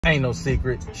Ain't no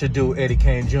secret, should do Eddie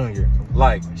Kane Jr.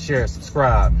 Like, share,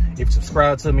 subscribe. If you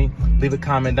subscribe to me, leave a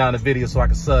comment down the video so I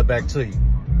can sub back to you.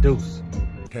 Deuce.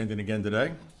 Attending again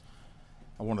today.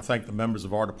 I want to thank the members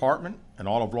of our department and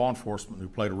all of law enforcement who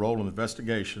played a role in the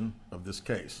investigation of this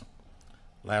case.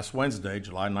 Last Wednesday,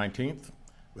 July 19th,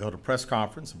 we held a press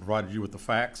conference and provided you with the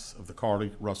facts of the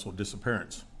Carlee Russell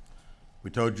disappearance. We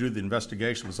told you the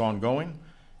investigation was ongoing, and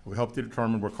we helped you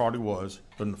determine where Carlee was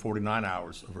during the 49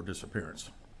 hours of her disappearance.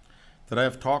 Today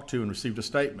I've talked to and received a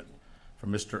statement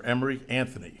from Mr. Emery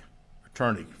Anthony,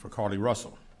 attorney for Carlee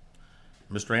Russell.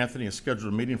 Mr. Anthony has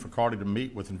scheduled a meeting for Carlee to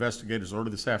meet with investigators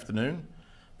early this afternoon,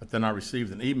 but then I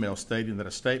received an email stating that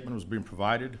a statement was being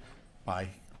provided by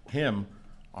him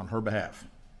on her behalf.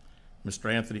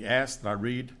 Mr. Anthony asked that I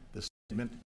read this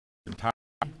statement entirely,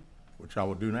 which I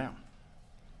will do now.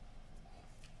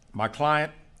 My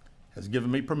client has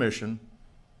given me permission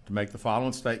to make the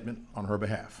following statement on her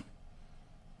behalf.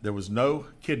 There was no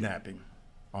kidnapping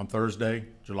on Thursday,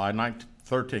 July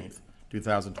 13th,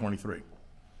 2023.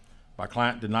 My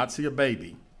client did not see a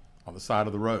baby on the side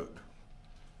of the road.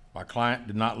 My client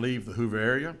did not leave the Hoover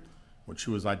area when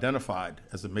she was identified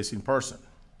as a missing person.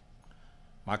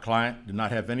 My client did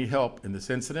not have any help in this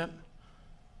incident,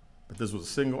 but this was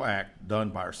a single act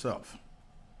done by herself.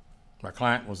 My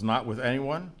client was not with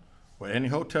anyone or any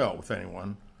hotel with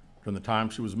anyone during the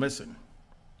time she was missing.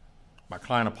 My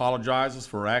client apologizes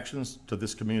for her actions to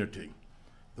this community,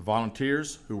 the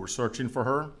volunteers who were searching for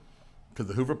her, to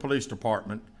the Hoover Police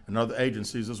Department and other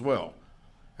agencies as well,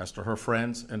 as to her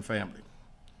friends and family.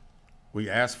 We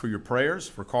ask for your prayers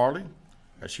for Carlee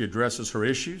as she addresses her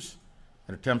issues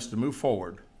and attempts to move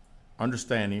forward,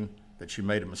 understanding that she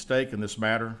made a mistake in this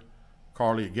matter.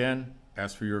 Carlee, again,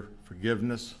 asks for your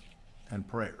forgiveness and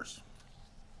prayers.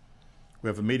 We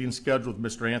have a meeting scheduled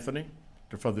with Mr. Anthony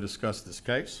to further discuss this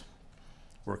case.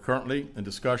 We're currently in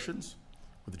discussions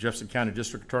with the Jefferson County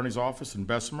District Attorney's Office in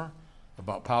Bessemer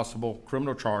about possible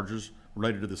criminal charges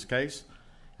related to this case,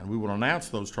 and we will announce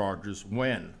those charges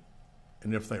when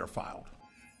and if they are filed.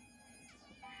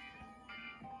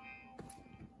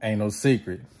 Ain't no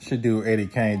secret, should do Eddie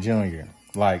Kane Jr.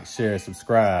 Like, share,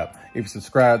 subscribe. If you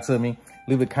subscribe to me,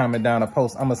 leave a comment down the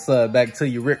post. I'ma sub back to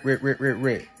you, Rick. You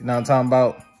know what I'm talking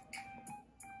about?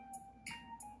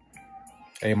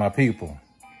 Hey, my people.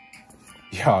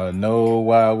 Y'all know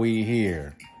why we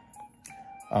here.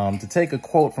 To take a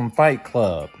quote from Fight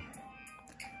Club,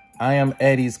 I am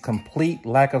Eddie's complete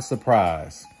lack of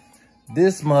surprise.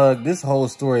 This whole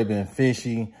story been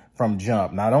fishy from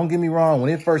jump. Now, don't get me wrong.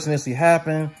 When it first initially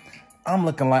happened, I'm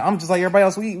just like everybody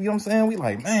else. You know what I'm saying? We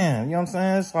like, man, you know what I'm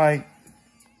saying? It's like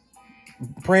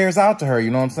prayers out to her,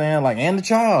 you know what I'm saying? Like, and the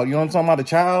child, you know what I'm talking about? The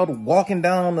child walking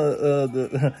down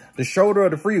the shoulder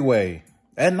of the freeway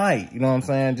at night, you know what I'm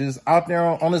saying? Just out there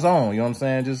on his own, you know what I'm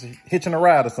saying? Just hitching a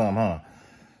ride or something, huh?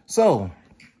 So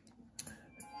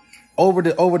over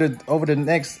the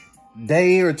next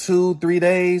day or 2, 3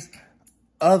 days,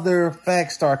 other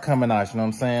facts start coming out, you know what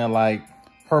I'm saying? Like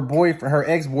her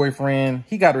ex-boyfriend,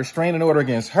 he got a restraining order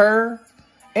against her,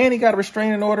 and he got a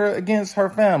restraining order against her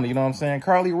family, you know what I'm saying?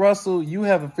 Carlee Russell, you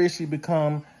have officially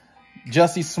become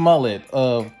Jussie Smollett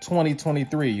of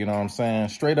 2023, you know what I'm saying?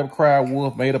 Straight up cry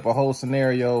wolf, made up a whole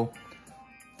scenario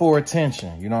for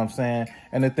attention, you know what I'm saying?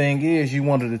 And the thing is, you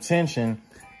wanted attention,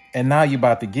 and now you're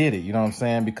about to get it, you know what I'm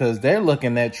saying? Because they're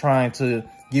looking at trying to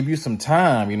give you some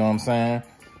time, you know what I'm saying?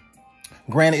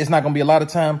 Granted, it's not going to be a lot of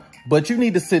time, but you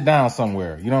need to sit down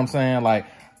somewhere, you know what I'm saying? Like,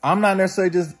 I'm not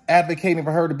necessarily just advocating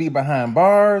for her to be behind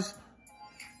bars,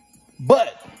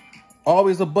 but,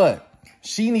 always a but.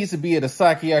 She needs to be at a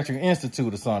psychiatric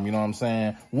institute or something, you know what I'm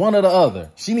saying? One or the other.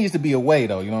 She needs to be away,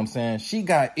 though, you know what I'm saying? She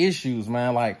got issues,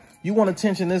 man. Like, you want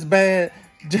attention this bad?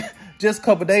 Just a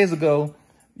couple days ago,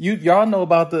 y'all know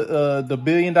about the $1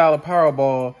 billion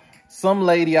Powerball. Some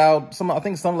lady out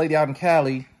in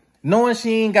Cali, knowing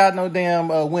she ain't got no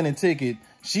damn winning ticket,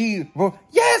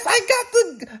 yes, I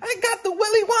got the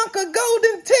Willy Wonka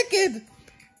golden ticket.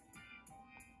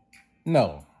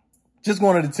 No. Just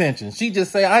wanted attention. She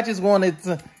just say, I just wanted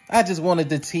the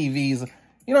TVs.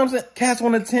 You know what I'm saying? Cats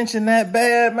want attention that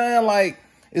bad, man. Like,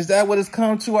 is that what it's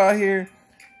come to out here?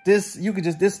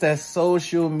 That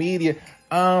social media.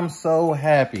 I'm so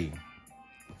happy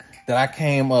that I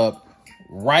came up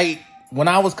right when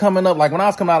I was coming up. Like, when I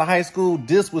was coming out of high school,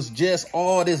 this was just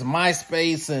all this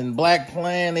MySpace and Black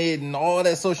Planet and all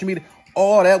that social media.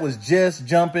 All that was just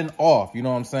jumping off. You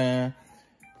know what I'm saying?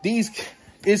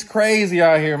 It's crazy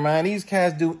out here, man. These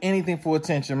cats do anything for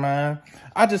attention, man.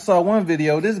 I just saw one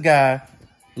video. This guy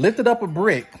lifted up a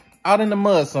brick out in the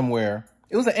mud somewhere.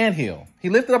 It was an anthill. He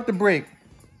lifted up the brick,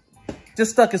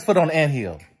 just stuck his foot on the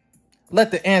anthill. let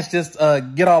the ants just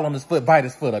get all on his foot, bite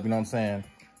his foot up, you know what I'm saying?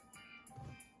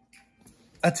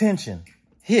 Attention,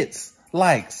 hits,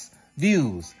 likes,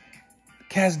 views.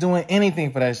 Cats doing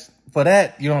anything for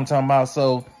that, you know what I'm talking about?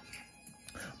 So,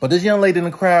 but this young lady in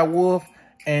the crowd, Wolf,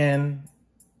 and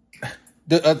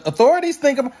the authorities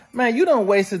think, man, you done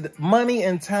wasted money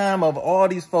and time of all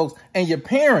these folks and your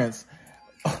parents.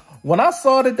 When I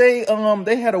saw that they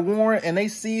had a warrant and they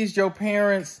seized your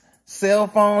parents' cell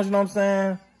phones, you know what I'm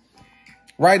saying?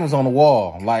 Writing was on the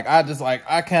wall. Like,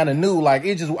 I kind of knew, like,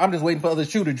 I'm just waiting for other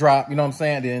shoe to drop, you know what I'm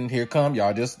saying? Then here come,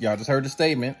 y'all just heard the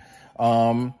statement. You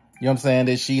know what I'm saying?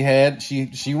 That she had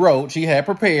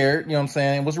prepared, you know what I'm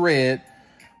saying? It was read.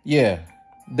 Yeah.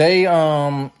 They,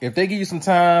 if they give you some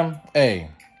time, hey,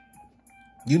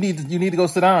 you need to go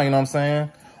sit down, you know what I'm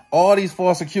saying? All these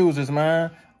false accusers,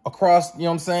 man, across, you know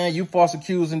what I'm saying? You false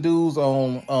accusing dudes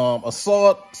on,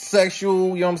 assault,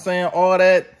 sexual, you know what I'm saying? All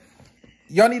that.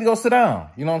 Y'all need to go sit down,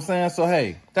 you know what I'm saying? So,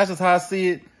 hey, that's just how I see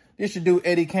it. This should do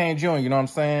Eddie Kane Jr., you know what I'm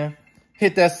saying?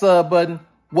 Hit that sub button.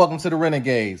 Welcome to the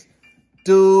Renegades.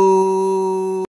 Dude.